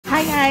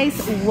Hi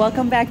guys,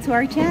 welcome back to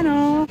our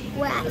channel.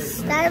 We're at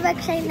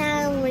Starbucks right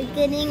now and we're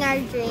getting our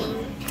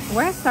drink.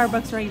 We're at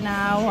Starbucks right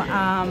now.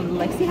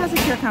 Lexi has a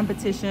cheer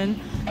competition,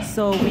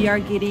 so we are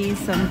getting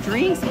some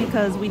drinks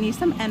because we need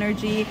some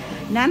energy.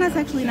 Nana's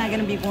actually not going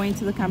to be going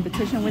to the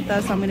competition with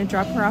us, so I'm going to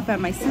drop her off at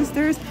my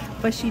sister's,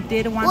 but she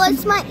did want Well,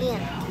 it's my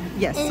aunt.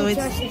 Yes, and so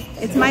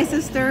it's my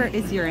sister,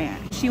 it's your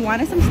aunt. She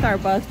wanted some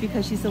Starbucks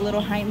because she's a little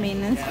high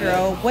maintenance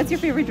girl. What's your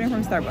favorite drink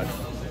from Starbucks?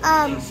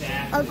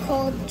 A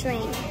cold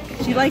drink.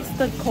 She likes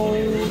the cold,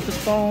 the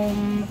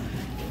foam,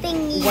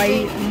 thingy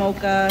white drink.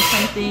 mocha,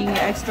 something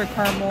extra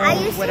caramel, I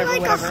used whatever, to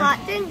like whatever. a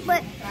hot drink,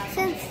 but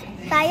since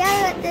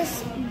Thaya got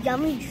this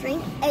yummy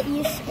drink,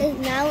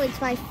 now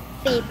it's my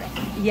favorite.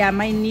 Yeah,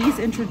 my niece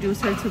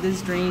introduced her to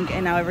this drink,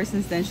 and now ever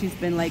since then she's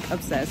been like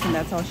obsessed, and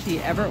that's all she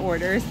ever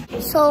orders.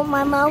 So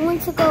my mom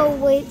went to go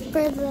wait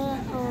for the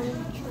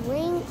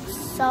drink.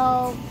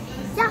 So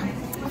yeah,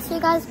 I'll see you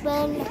guys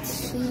when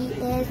she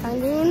is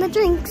doing the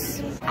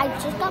drinks. I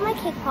just got my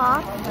cake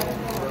pop.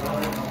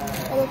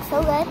 It looks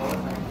so good.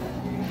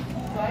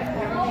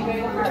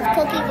 It's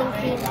cookies and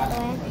cream, by the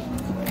way.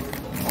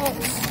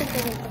 It's super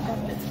good.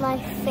 It's my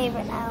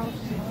favorite now.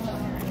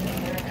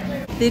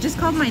 They just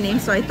called my name,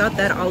 so I thought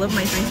that all of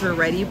my drinks were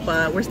ready,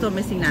 but we're still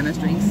missing Nana's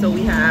drinks. So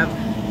we have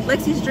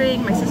Lexi's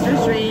drink, my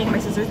sister's drink, my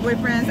sister's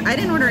boyfriend's. I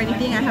didn't order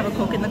anything. I have a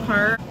Coke in the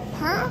car.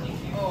 Her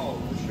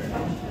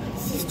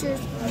sister's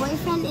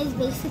boyfriend is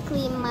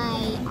basically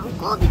my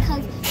uncle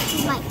because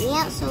he's my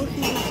aunt, so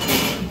he's my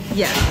cousin.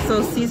 Yeah,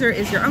 so Caesar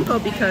is your uncle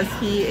because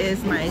he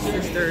is my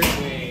sister's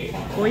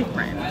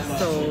boyfriend.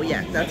 So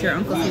yeah, that's your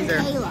Uncle Caesar.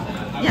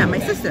 Kayla. Yeah, my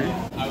sister.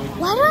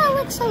 Why do I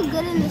look so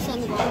good in this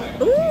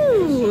angle?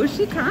 Ooh,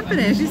 she's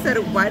confident. She said,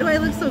 why do I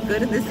look so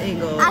good in this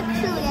angle?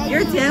 Actually,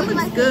 Your tan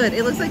looks good.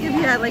 It looks like if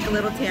you had like a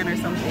little tan or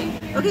something.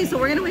 Okay, so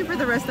we're gonna wait for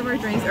the rest of our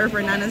drinks, or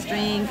for Nana's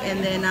drink,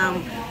 and then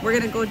we're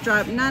gonna go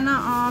drop Nana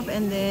off,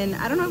 and then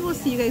I don't know if we'll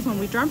see you guys when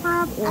we drop her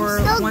off or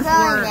once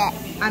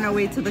we're on our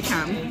way to the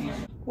camp.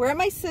 We're at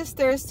my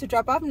sister's to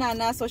drop off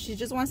Nana, so she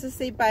just wants to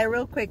say bye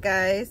real quick,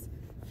 guys.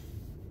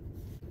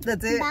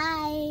 That's it.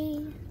 Bye.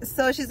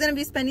 So she's gonna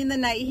be spending the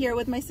night here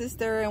with my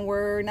sister, and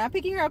we're not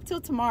picking her up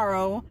till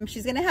tomorrow.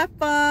 She's gonna have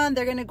fun.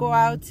 They're gonna go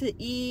out to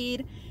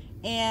eat,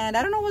 and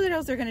I don't know what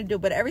else they're gonna do,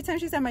 but every time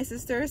she's at my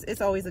sister's, it's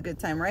always a good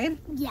time, right?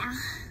 Yeah,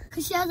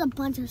 because she has a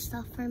bunch of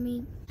stuff for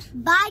me.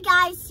 Bye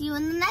guys, see you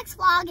in the next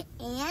vlog.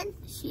 And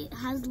she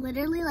has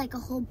literally like a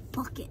whole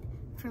bucket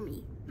for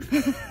me.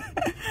 All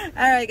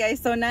right guys,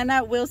 so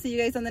Nana, we'll see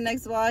you guys on the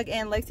next vlog,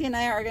 and Lexi and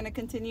I are gonna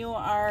continue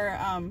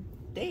our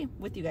day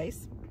with you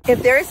guys.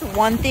 If there's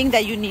one thing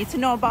that you need to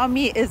know about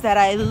me, is that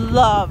I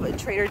love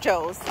Trader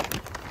Joe's.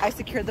 I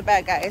secured the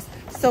bag, guys.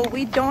 So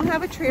we don't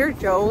have a Trader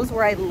Joe's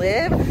where I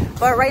live,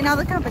 but right now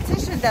the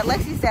competition that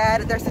Lexi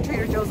said, there's a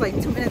Trader Joe's like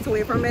 2 minutes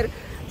away from it.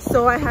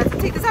 So I had to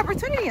take this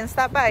opportunity and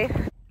stop by.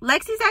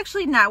 Lexi's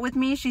actually not with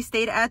me. She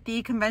stayed at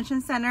the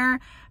convention center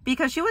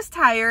because she was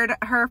tired.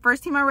 Her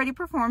first team already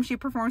performed. She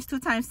performs 2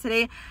 times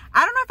today.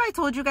 I don't know if I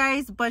told you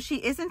guys, but she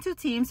is in 2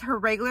 teams. Her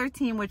regular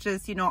team, which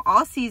is, you know,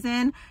 all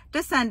season,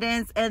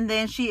 Descendants, and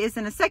then she is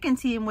in a second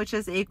team, which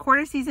is a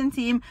quarter season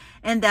team,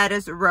 and that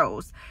is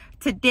Rose.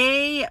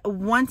 Today,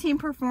 one team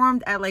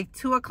performed at like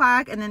 2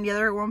 o'clock, and then the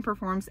other one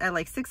performs at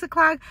like 6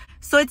 o'clock.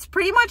 So it's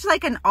pretty much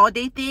like an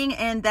all-day thing,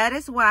 and that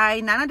is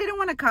why Nana didn't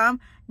want to come.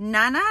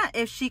 Nana,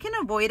 if she can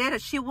avoid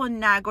it, she will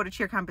not go to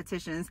cheer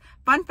competitions.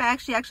 Fun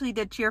fact, she actually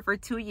did cheer for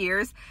 2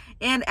 years,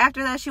 and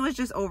after that, she was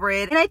just over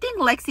it. And I think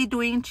Lexi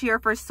doing cheer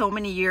for so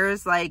many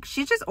years, like,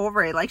 she's just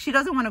over it. Like, she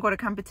doesn't want to go to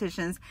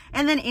competitions.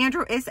 And then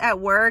Andrew is at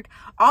work.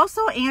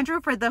 Also, Andrew,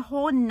 for the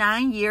whole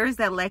 9 years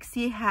that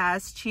Lexi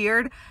has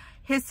cheered,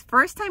 his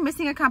first time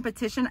missing a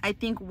competition, I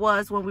think,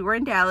 was when we were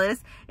in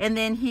Dallas. And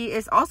then he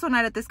is also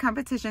not at this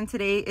competition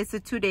today. It's a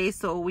 2 days,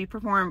 so we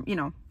perform, you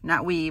know,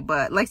 not we,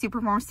 but Lexi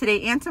performs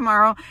today and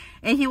tomorrow.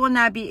 And he will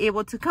not be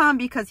able to come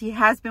because he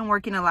has been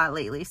working a lot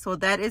lately. So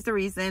that is the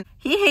reason.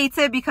 He hates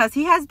it because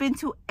he has been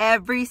to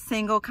every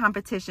single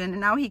competition, and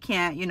now he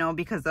can't, you know,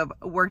 because of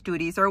work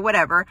duties or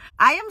whatever.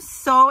 I am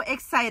so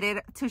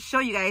excited to show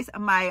you guys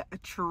my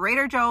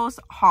Trader Joe's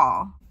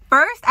haul.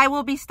 First, I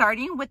will be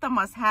starting with the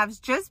must-haves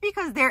just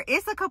because there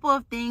is a couple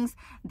of things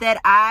that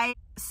I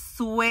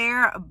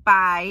swear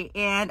by,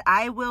 and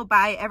I will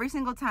buy every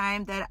single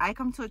time that I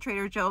come to a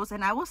Trader Joe's,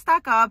 and I will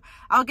stock up.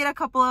 I'll get a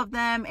couple of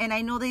them, and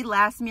I know they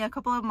last me a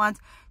couple of months,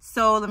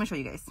 so let me show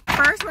you guys.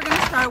 First, we're going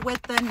to start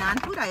with the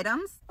non-food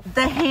items.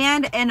 The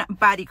hand and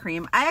body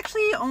cream. I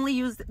actually only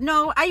use,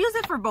 I use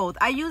it for both.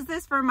 I use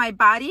this for my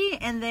body,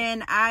 and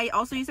then I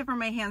also use it for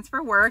my hands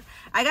for work.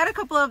 I got a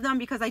couple of them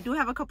because I do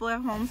have a couple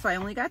at home, so I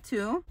only got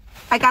 2.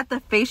 I got the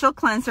facial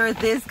cleanser.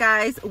 This,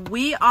 guys,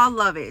 we all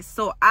love it.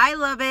 So I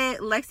love it.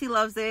 Lexi loves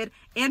loves it.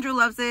 Andrew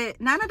loves it.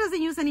 Nana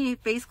doesn't use any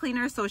face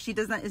cleaner, so she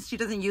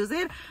doesn't use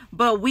it,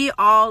 but we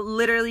all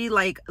literally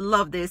like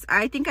love this.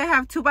 I think I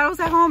have 2 bottles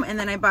at home, and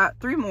then I bought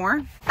 3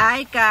 more.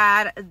 I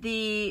got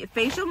the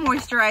facial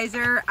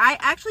moisturizer. I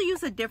actually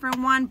use a different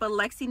one, but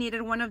Lexi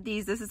needed one of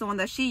these. This is the one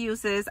that she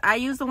uses. I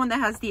use the one that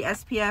has the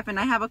SPF, and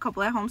I have a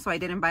couple at home, so I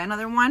didn't buy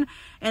another one.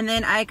 And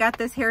then I got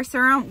this hair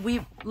serum.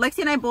 Lexi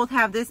and I both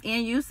have this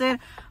and use it,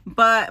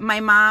 but my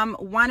mom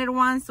wanted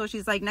one, so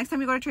she's like, next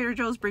time you go to Trader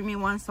Joe's, bring me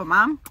one. So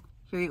mom,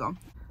 here you go.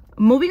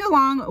 Moving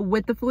along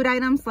with the food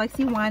items,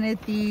 Lexi wanted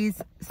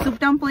these soup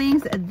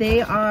dumplings.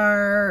 They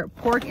are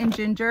pork and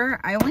ginger.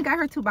 I only got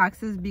her 2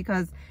 boxes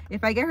because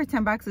if I get her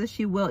 10 boxes,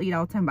 she will eat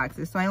all 10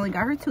 boxes. So I only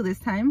got her 2 this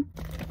time.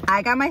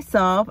 I got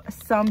myself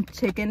some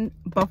chicken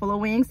buffalo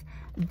wings.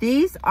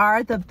 These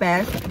are the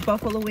best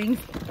buffalo wings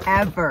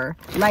ever,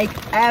 like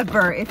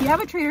ever. If you have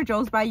a Trader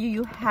Joe's by you,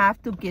 you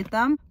have to get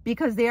them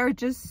because they are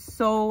just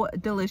so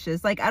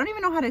delicious. Like, I don't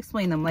even know how to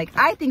explain them. Like,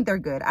 I think they're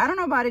good. I don't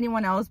know about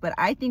anyone else, but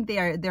I think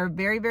they're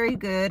very, very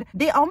good.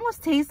 They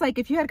almost taste like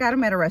if you had got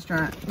them at a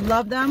restaurant.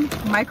 Love them,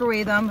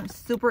 microwave them,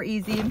 super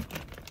easy.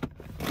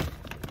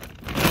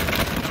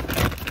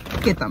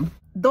 Get them.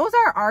 Those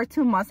are our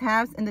 2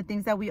 must-haves and the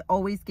things that we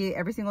always get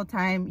every single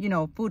time, you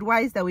know,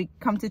 food-wise, that we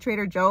come to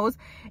Trader Joe's.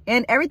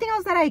 And everything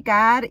else that I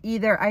got,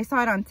 either I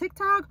saw it on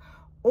TikTok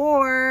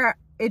or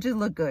it just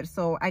looked good,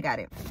 so I got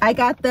it. I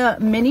got the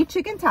mini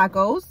chicken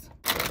tacos,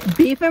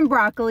 beef and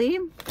broccoli,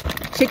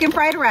 chicken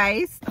fried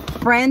rice,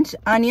 French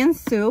onion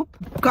soup,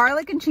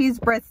 garlic and cheese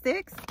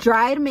breadsticks,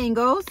 dried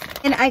mangoes,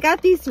 and I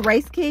got these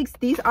rice cakes.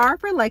 These are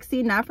for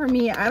Lexi, not for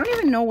me. I don't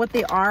even know what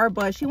they are,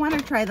 but she wanted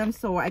to try them,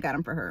 so I got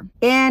them for her.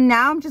 And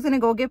now I'm just gonna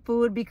go get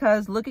food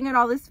because looking at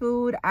all this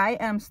food, I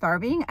am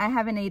starving. I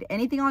haven't ate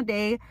anything all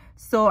day,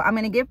 so I'm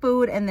gonna get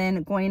food and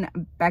then going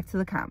back to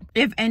the camp.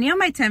 If any of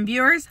my 10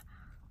 viewers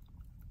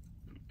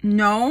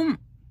know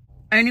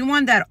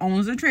anyone that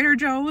owns a Trader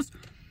Joe's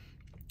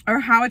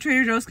or how a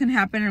Trader Joe's can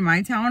happen in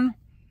my town,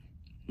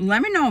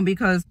 let me know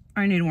because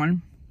I need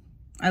one.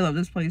 I love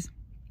this place.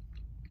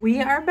 We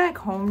are back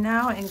home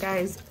now, and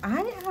guys,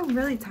 I am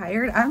really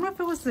tired. I don't know if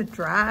it was the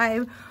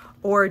drive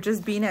or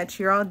just being at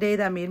cheer all day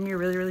that made me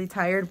really, really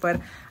tired, but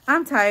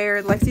I'm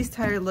tired. Lexi's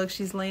tired. Look,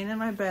 she's laying in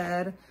my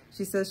bed.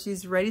 She says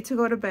she's ready to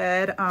go to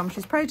bed.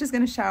 She's probably just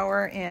gonna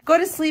shower and go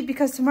to sleep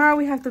because tomorrow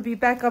we have to be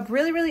back up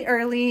really, really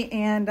early,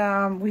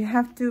 and we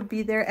have to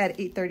be there at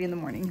 8:30 in the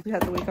morning. We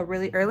have to wake up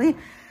really early.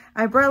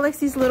 I brought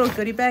Lexi's little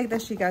goodie bag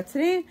that she got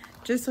today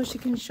just so she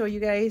can show you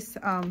guys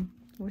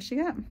what she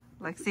got.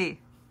 Lexi.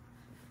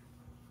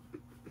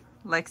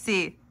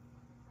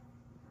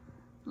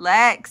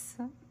 Lex.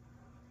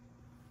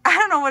 I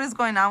don't know what is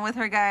going on with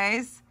her,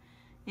 guys.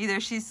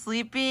 Either she's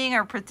sleeping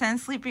or pretend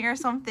sleeping or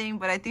something,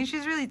 but I think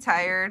she's really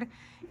tired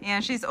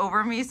and she's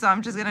over me, so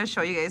I'm just gonna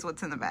show you guys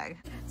what's in the bag.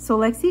 So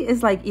Lexi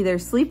is like either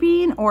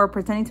sleeping or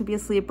pretending to be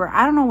asleep, or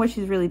I don't know what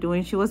she's really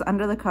doing. She was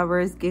under the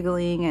covers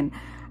giggling, and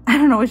I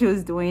don't know what she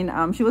was doing.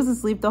 She was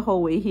asleep the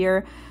whole way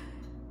here.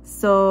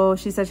 So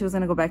she said she was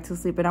gonna go back to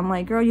sleep, and I'm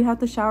like, girl, you have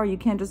to shower, you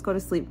can't just go to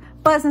sleep.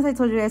 But since I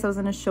told you guys I was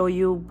gonna show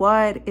you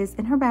what is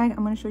in her bag,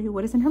 I'm gonna show you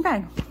what is in her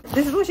bag.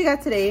 This is what she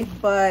got today,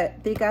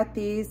 but they got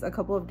these a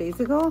couple of days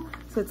ago.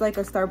 So it's like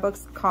a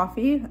Starbucks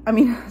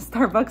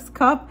Starbucks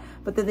cup,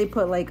 but then they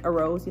put like a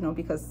rose, you know,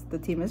 because the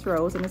team is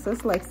rose, and it says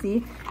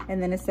Lexi,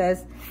 and then it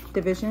says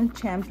Division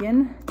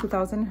Champion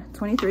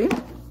 2023.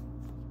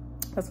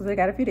 That's what they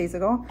got a few days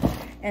ago.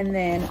 And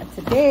then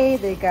today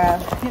they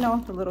got, you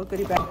know, the little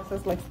goodie bag that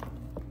says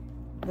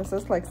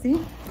Lexi.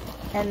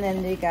 And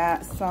then they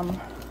got some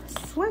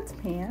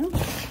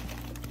sweatpants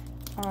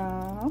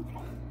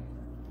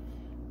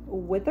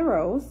with a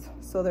rose.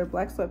 So they're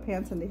black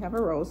sweatpants and they have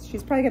a rose.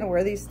 She's probably gonna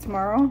wear these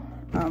tomorrow,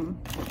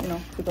 you know,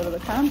 to go to the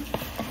camp.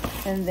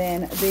 And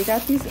then they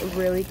got these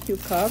really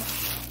cute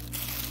cups.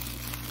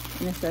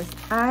 And it says,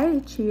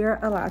 I cheer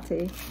a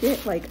latte.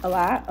 Get like a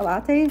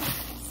latte.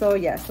 So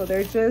yeah, so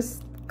they're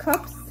just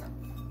cups.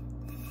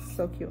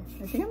 So cute.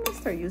 I think I'm gonna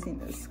start using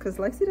this because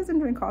Lexi doesn't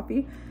drink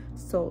coffee,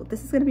 so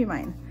this is gonna be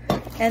mine.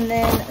 And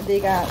then they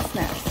got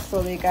snacks.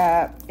 So they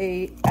got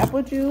a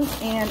apple juice,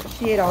 and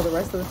she ate all the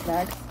rest of the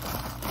snacks,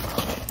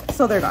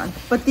 so they're gone.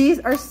 But these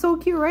are so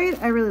cute, right?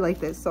 I really like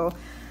this, so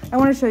I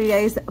want to show you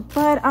guys.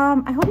 But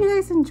I hope you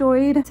guys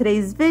enjoyed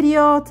today's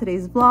video,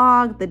 today's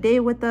vlog, the day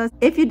with us.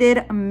 If you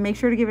did, make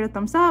sure to give it a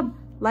thumbs up,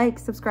 like,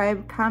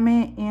 subscribe,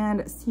 comment,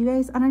 and see you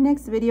guys on our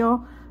next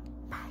video.